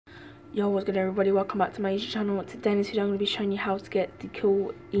Yo, what's good everybody, welcome back to my YouTube channel. Today in this video I'm going to be showing you how to get the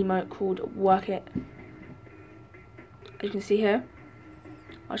cool emote called Work It. As you can see here,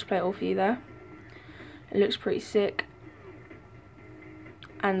 I'll just play it all for you there. It looks pretty sick.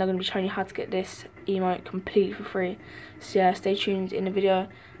 And I'm going to be showing you how to get this emote completely for free. So yeah, stay tuned in the video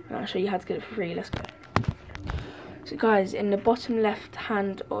and I'll show you how to get it for free. Let's go. So guys, in the bottom left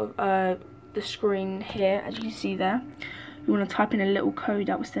hand of the screen here, as you can see there, you want to type in a little code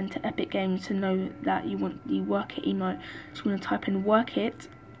that was sent to Epic Games to know that you want the Work It emote. So you want to type in Work It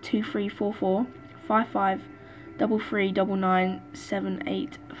 2344 55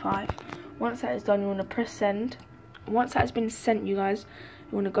 3399785. Once that is done, you want to press send. Once that has been sent, you guys,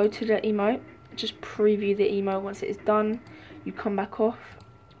 you want to go to the emote, just preview the emote. Once it is done, you come back off,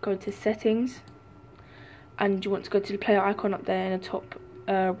 go to settings, and you want to go to the player icon up there in the top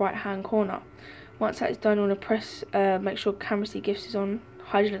right hand corner. Once that is done, you want to press make sure camera see gifts is on,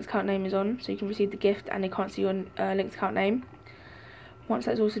 hide your linked account name is on, so you can receive the gift and they can't see your linked account name. Once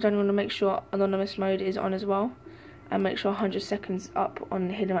that's also done, you want to make sure anonymous mode is on as well, and make sure 100 seconds up on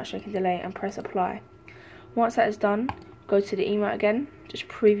the hidden matchmaking delay and press apply. Once that is done, go to the emote again, just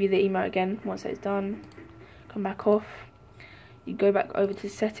preview the emote again. Once that is done, come back off, you go back over to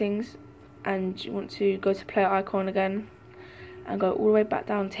settings and you want to go to player icon again and go all the way back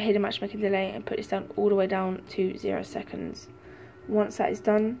down to hidden matchmaking delay and put this down all the way down to 0 seconds. Once that is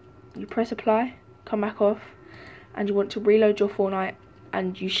done, you press apply, come back off, and you want to reload your Fortnite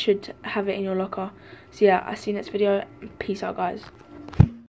and you should have it in your locker. So yeah, I'll see you next video. Peace out guys.